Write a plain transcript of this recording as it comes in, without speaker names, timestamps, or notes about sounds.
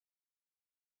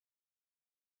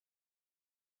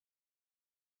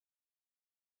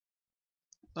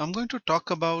I'm going to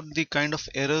talk about the kind of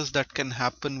errors that can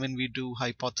happen when we do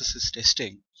hypothesis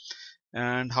testing,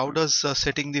 and how does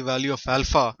setting the value of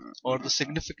alpha or the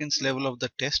significance level of the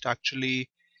test actually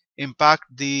impact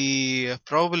the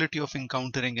probability of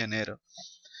encountering an error.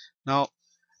 Now,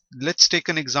 let's take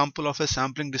an example of a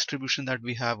sampling distribution that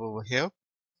we have over here.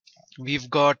 We've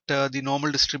got the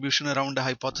normal distribution around a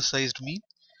hypothesized mean.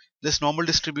 This normal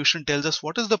distribution tells us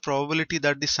what is the probability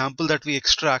that the sample that we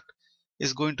extract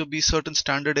is going to be certain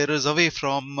standard errors away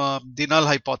from the null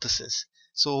hypothesis.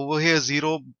 So over here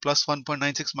 0 plus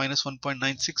 1.96 minus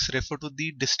 1.96 refer to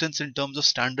the distance in terms of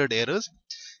standard errors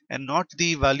and not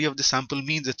the value of the sample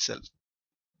means itself.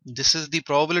 This is the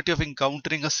probability of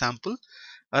encountering a sample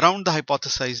around the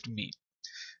hypothesized mean.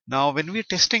 Now when we are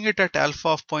testing it at alpha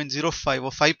of 0.05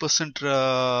 or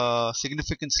 5%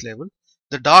 significance level,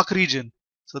 the dark region,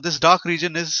 so this dark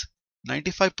region is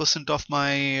 95% of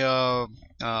my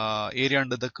area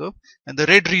under the curve, and the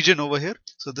red region over here,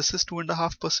 so this is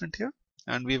 2.5% here,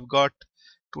 and we've got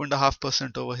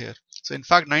 2.5% over here. So in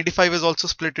fact 95 is also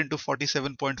split into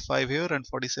 47.5 here and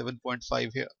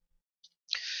 47.5 here.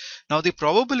 Now the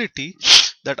probability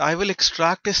that I will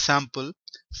extract a sample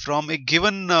from a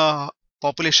given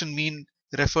population mean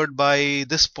referred by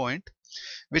this point,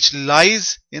 which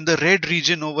lies in the red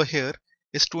region over here,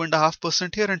 is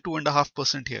 2.5% here and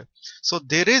 2.5% here. So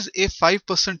there is a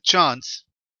 5% chance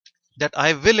that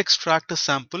I will extract a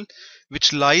sample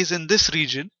which lies in this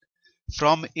region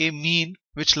from a mean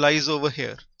which lies over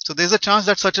here. So there's a chance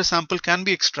that such a sample can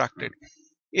be extracted.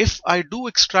 If I do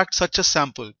extract such a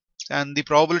sample and the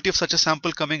probability of such a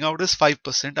sample coming out is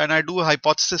 5% and I do a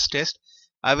hypothesis test,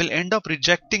 I will end up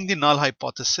rejecting the null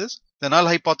hypothesis. The null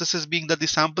hypothesis being that the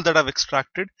sample that I've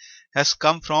extracted has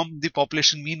come from the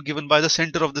population mean given by the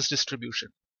center of this distribution.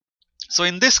 So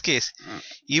in this case,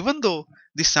 even though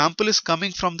the sample is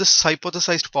coming from this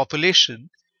hypothesized population,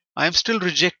 I am still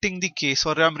rejecting the case,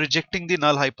 or I am rejecting the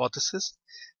null hypothesis,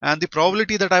 and the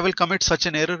probability that I will commit such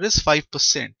an error is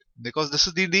 5%, because this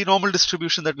is the normal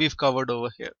distribution that we've covered over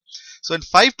here. So in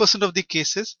 5% of the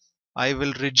cases, I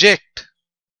will reject,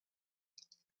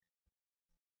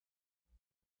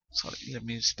 sorry, let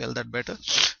me spell that better.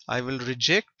 I will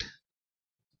reject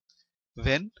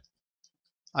when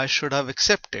I should have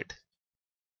accepted.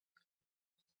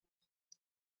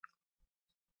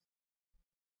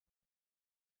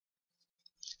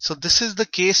 So this is the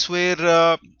case where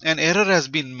an error has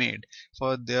been made.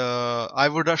 For the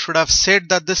I should have said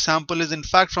that this sample is in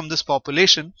fact from this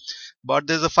population, but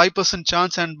there's a 5%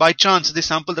 chance, and by chance the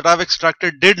sample that I've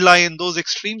extracted did lie in those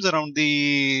extremes around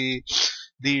the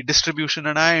distribution,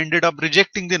 and I ended up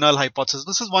rejecting the null hypothesis.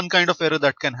 This is one kind of error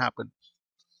that can happen.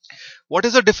 What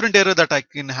is a different error that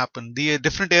can happen? The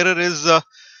different error is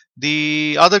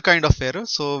the other kind of error.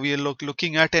 So we are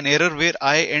looking at an error where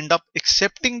I end up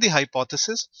accepting the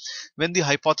hypothesis when the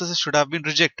hypothesis should have been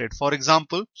rejected. For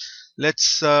example,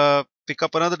 let's pick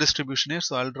up another distribution here.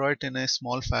 So I'll draw it in a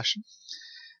small fashion.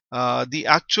 The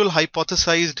actual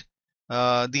hypothesized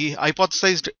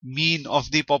mean of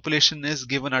the population is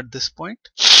given at this point.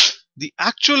 The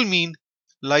actual mean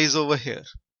lies over here,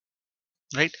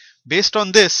 right? Based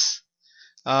on this,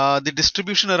 the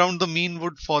distribution around the mean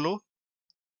would follow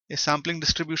a sampling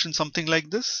distribution something like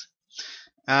this,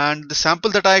 and the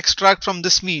sample that I extract from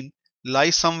this mean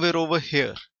lies somewhere over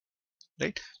here,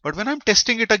 right? But when I'm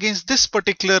testing it against this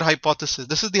particular hypothesis,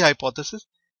 this is the hypothesis,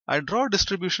 I draw a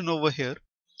distribution over here,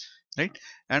 right?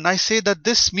 And I say that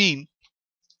this mean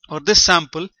or this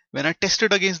sample, when I test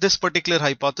it against this particular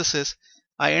hypothesis,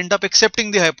 I end up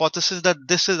accepting the hypothesis that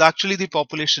this is actually the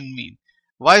population mean.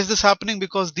 Why is this happening?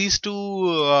 Because these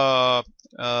two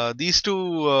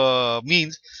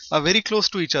means are very close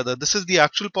to each other. This is the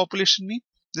actual population mean.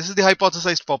 This is the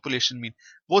hypothesized population mean.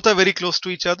 Both are very close to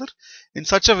each other in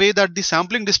such a way that the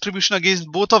sampling distribution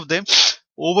against both of them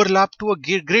overlap to a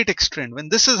great extent. When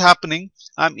this is happening,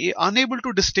 I'm unable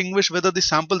to distinguish whether the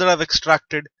sample that I've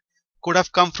extracted could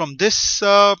have come from this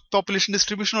population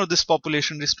distribution or this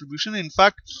population distribution. In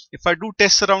fact, if I do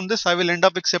tests around this, I will end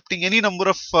up accepting any number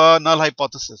of null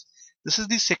hypotheses. This is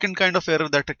the second kind of error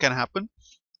that can happen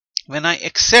when I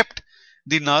accept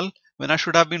the null when I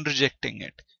should have been rejecting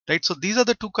it, right? So these are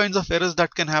the two kinds of errors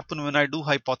that can happen when I do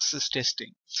hypothesis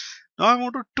testing. Now I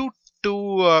want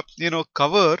to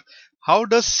cover how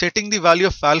does setting the value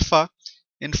of alpha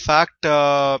in fact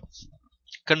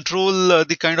control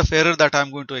the kind of error that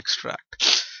I'm going to extract.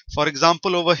 For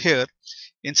example, over here,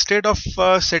 instead of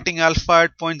setting alpha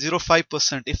at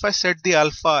 0.05%, if I set the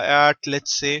alpha at,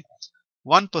 let's say,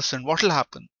 1%, what will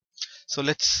happen? So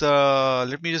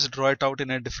let me just draw it out in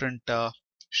a different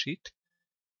sheet.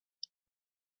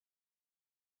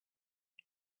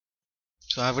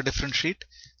 So I have a different sheet.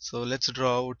 So let's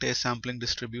draw out a sampling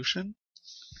distribution.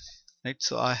 Right.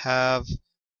 So I have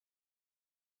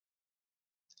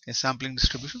a sampling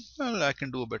distribution. Well, I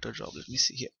can do a better job. Let me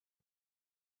see here.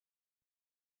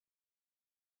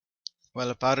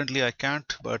 Well, apparently I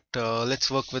can't, but let's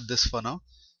work with this for now.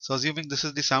 So assuming this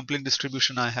is the sampling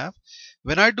distribution I have,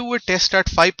 when I do a test at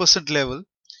 5% level,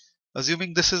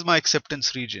 assuming this is my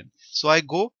acceptance region, so I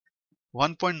go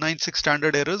 1.96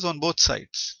 standard errors on both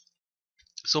sides.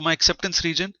 So my acceptance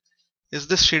region is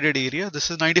this shaded area. This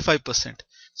is 95%.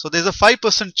 So there's a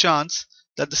 5% chance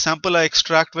that the sample I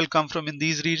extract will come from in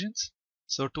these regions.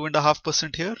 So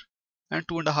 2.5% here and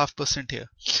 2.5% here.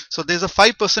 So there's a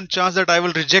 5% chance that I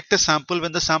will reject a sample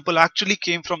when the sample actually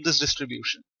came from this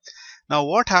distribution. Now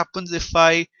what happens if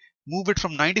I move it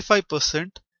from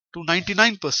 95% to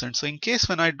 99%? So in case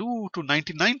when I do to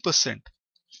 99%,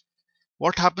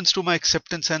 what happens to my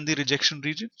acceptance and the rejection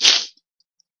region?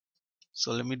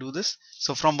 So let me do this.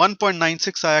 So from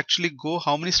 1.96 I actually go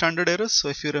how many standard errors? So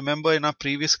if you remember in our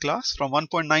previous class, from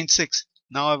 1.96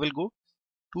 now I will go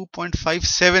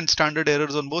 2.57 standard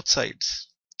errors on both sides.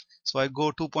 So I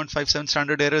go 2.57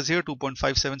 standard errors here,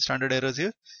 2.57 standard errors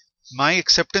here. My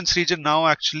acceptance region now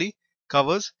actually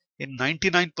covers in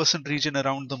 99% region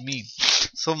around the mean.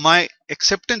 So my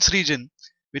acceptance region,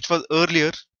 which was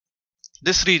earlier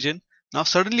this region, now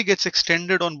suddenly gets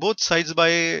extended on both sides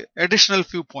by additional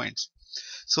few points.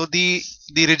 So the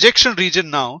rejection region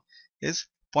now is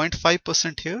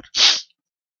 0.5% here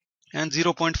and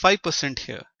 0.5%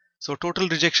 here. So total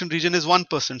rejection region is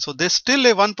 1%. So there's still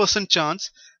a 1%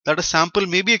 chance that a sample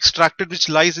may be extracted which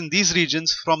lies in these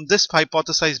regions from this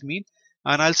hypothesized mean,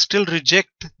 and I'll still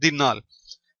reject the null.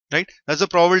 Right? That's a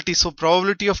probability. So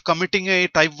probability of committing a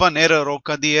type 1 error or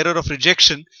the error of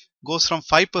rejection goes from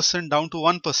 5% down to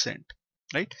 1%.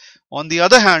 Right? On the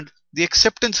other hand, the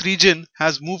acceptance region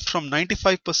has moved from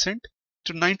 95%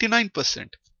 to 99%.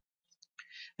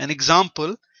 An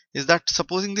example is that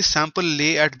supposing the sample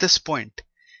lay at this point,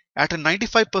 at a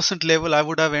 95% level, I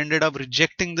would have ended up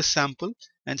rejecting the sample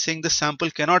and saying the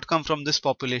sample cannot come from this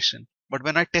population. But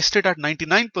when I test it at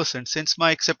 99%, since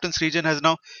my acceptance region has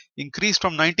now increased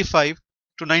from 95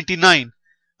 to 99,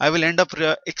 I will end up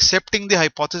accepting the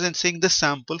hypothesis and saying this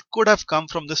sample could have come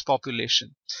from this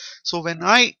population. So when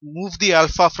I move the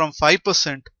alpha from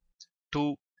 5%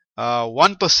 to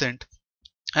 1%,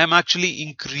 I am actually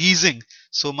increasing.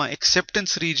 So my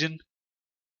acceptance region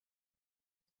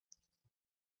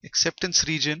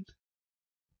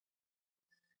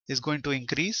is going to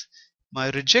increase. My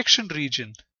rejection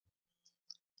region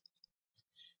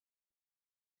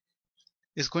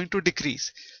is going to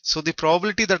decrease. So the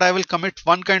probability that I will commit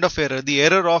one kind of error, the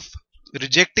error of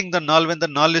rejecting the null when the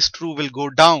null is true, will go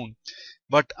down.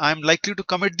 But I'm likely to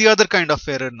commit the other kind of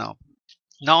error now.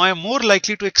 Now I am more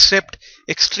likely to accept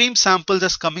extreme samples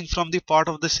as coming from the part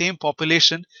of the same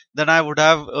population than I would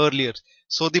have earlier.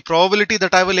 So the probability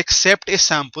that I will accept a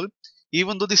sample,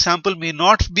 even though the sample may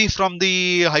not be from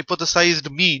the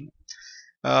hypothesized mean,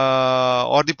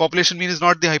 or the population mean is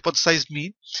not the hypothesized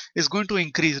mean, is going to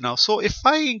increase now. So if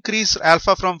I increase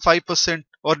alpha from 5%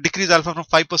 or decrease alpha from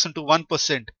 5% to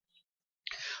 1%,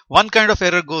 one kind of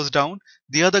error goes down,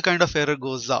 the other kind of error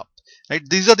goes up. Right?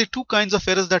 These are the two kinds of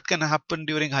errors that can happen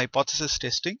during hypothesis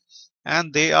testing,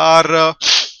 and they are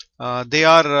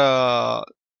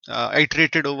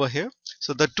iterated over here.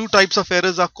 So the two types of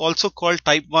errors are also called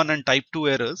type 1 and type 2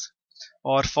 errors,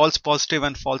 or false positive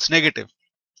and false negative.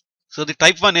 So the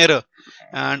type 1 error,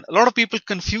 and a lot of people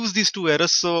confuse these two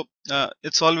errors. So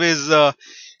it's always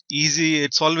easy.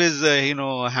 It's always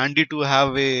handy to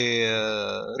have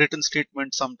a written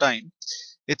statement sometime.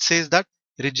 It says that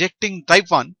rejecting type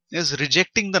 1 is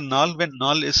rejecting the null when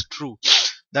null is true.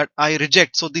 That I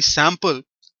reject. So the sample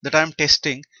that I'm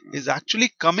testing is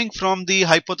actually coming from the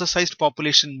hypothesized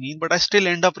population mean, but I still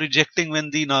end up rejecting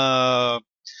when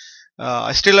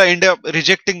I still end up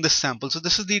rejecting this sample. So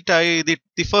this is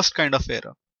the first kind of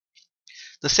error.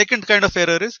 The second kind of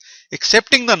error is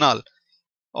accepting the null,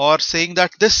 or saying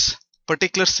that this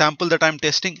particular sample that I'm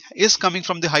testing is coming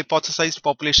from the hypothesized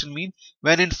population mean,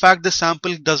 when in fact the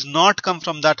sample does not come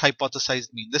from that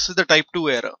hypothesized mean. This is the type 2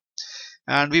 error.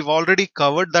 And we've already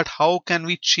covered that how can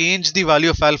we change the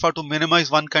value of alpha to minimize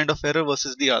one kind of error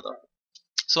versus the other.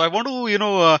 So I want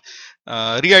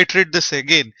to reiterate this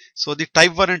again. So the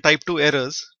type 1 and type 2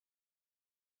 errors,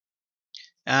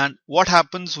 and what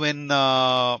happens when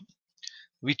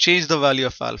we change the value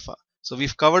of alpha. So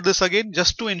we've covered this again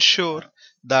just to ensure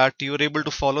that you're able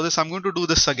to follow this. I'm going to do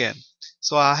this again.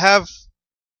 So I have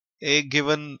a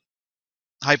given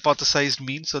hypothesized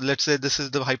mean. So let's say this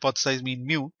is the hypothesized mean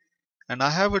mu, and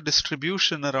I have a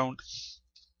distribution around,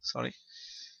 sorry,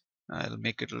 I'll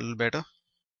make it a little better.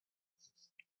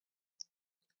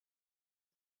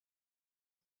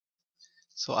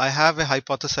 So I have a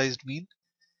hypothesized mean.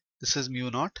 This is mu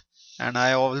naught, and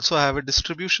I also have a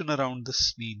distribution around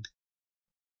this mean,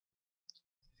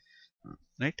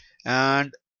 right?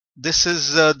 And this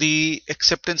is the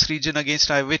acceptance region against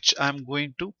which I'm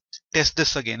going to test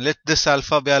this again. Let this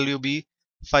alpha value be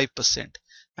 5%,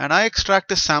 and I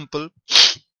extract a sample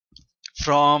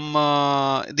from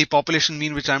the population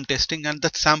mean which I'm testing, and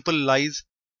that sample lies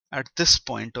at this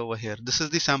point over here. This is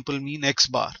the sample mean x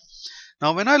bar.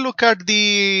 Now when I look at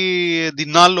the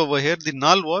null over here, the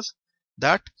null was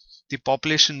that the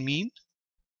population mean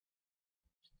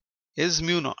is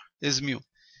mu naught, is mu,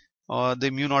 or the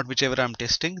mu naught whichever I'm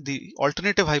testing. The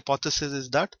alternative hypothesis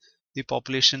is that the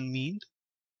population mean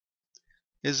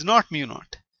is not mu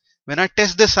naught. When I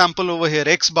test the sample over here,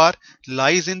 x bar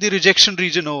lies in the rejection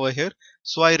region over here.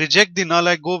 So I reject the null,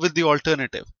 I go with the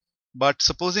alternative. But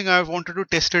supposing I wanted to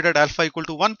test it at alpha equal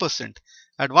to 1%.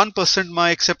 At 1% my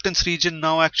acceptance region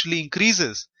now actually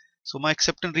increases. So my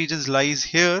acceptance region lies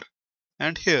here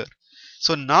and here.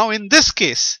 So now in this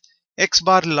case, x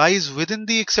bar lies within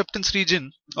the acceptance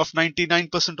region of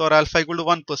 99% or alpha equal to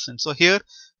 1%. So here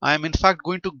I am in fact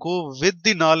going to go with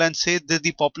the null and say that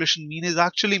the population mean is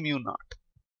actually mu naught,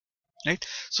 right?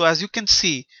 So as you can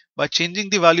see, by changing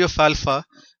the value of alpha,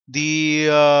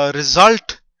 the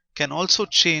result can also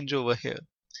change over here,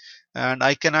 and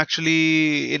I can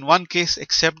actually in one case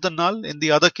accept the null, in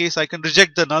the other case I can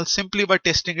reject the null simply by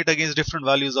testing it against different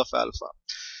values of alpha.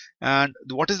 And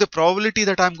what is the probability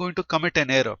that I'm going to commit an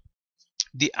error?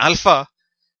 The alpha,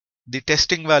 the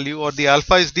testing value, or the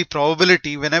alpha is the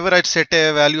probability. Whenever I set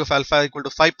a value of alpha equal to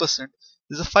 5%,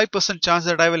 there's a 5% chance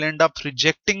that I will end up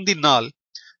rejecting the null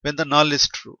when the null is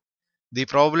true. The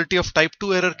probability of type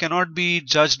 2 error cannot be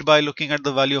judged by looking at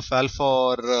the value of alpha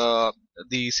or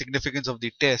the significance of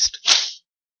the test.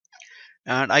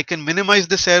 And I can minimize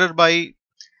this error by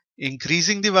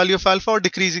increasing the value of alpha or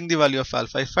decreasing the value of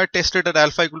alpha. If I test it at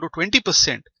alpha equal to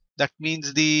 20%, that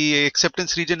means the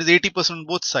acceptance region is 80% on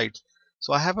both sides.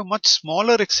 So I have a much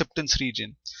smaller acceptance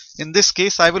region. In this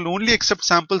case, I will only accept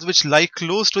samples which lie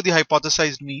close to the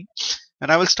hypothesized mean,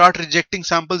 and I will start rejecting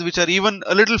samples which are even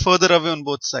a little further away on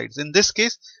both sides. In this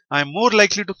case, I am more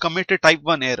likely to commit a type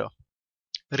 1 error,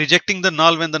 rejecting the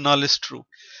null when the null is true.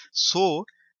 So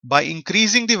by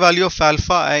increasing the value of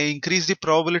alpha, I increase the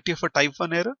probability of a type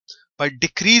 1 error. By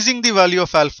decreasing the value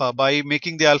of alpha, by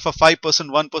making the alpha 5%,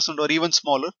 1% or even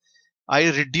smaller, I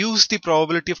reduce the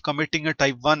probability of committing a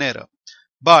type 1 error.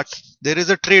 But there is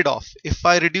a trade-off. If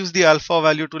I reduce the alpha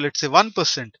value to, let's say,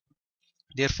 1%,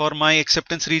 therefore my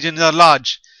acceptance regions are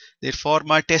large. Therefore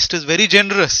my test is very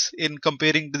generous in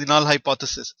comparing to the null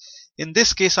hypothesis. In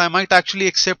this case, I might actually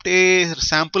accept a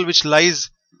sample which lies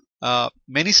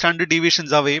many standard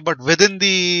deviations away, but within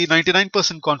the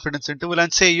 99% confidence interval,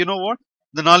 and say, you know what,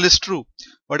 the null is true.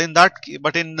 But in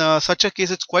such a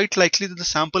case, it's quite likely that the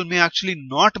sample may actually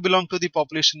not belong to the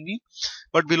population mean,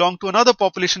 but belong to another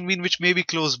population mean which may be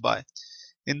close by.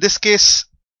 In this case,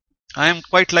 I am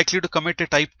quite likely to commit a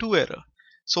type 2 error.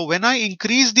 So when I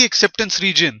increase the acceptance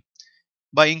region,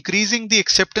 by increasing the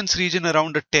acceptance region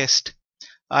around a test,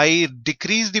 I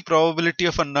decrease the probability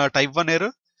of a type 1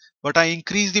 error, but I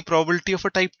increase the probability of a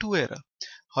type 2 error.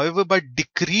 However, by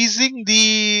decreasing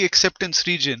the acceptance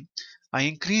region, I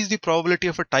increase the probability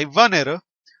of a type 1 error,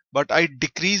 but I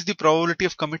decrease the probability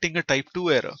of committing a type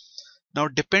 2 error. Now,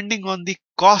 depending on the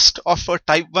cost of a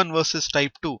type 1 versus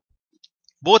type 2,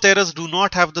 both errors do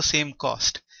not have the same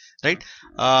cost, right?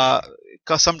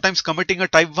 Sometimes committing a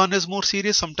type 1 is more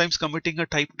serious, sometimes committing a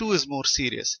type 2 is more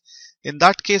serious. In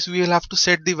that case, we will have to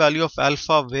set the value of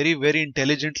alpha very, very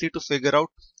intelligently to figure out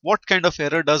what kind of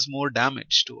error does more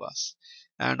damage to us.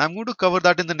 And I'm going to cover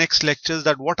that in the next lectures,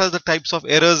 that what are the types of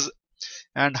errors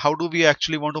and how do we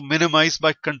actually want to minimize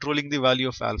by controlling the value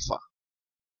of alpha.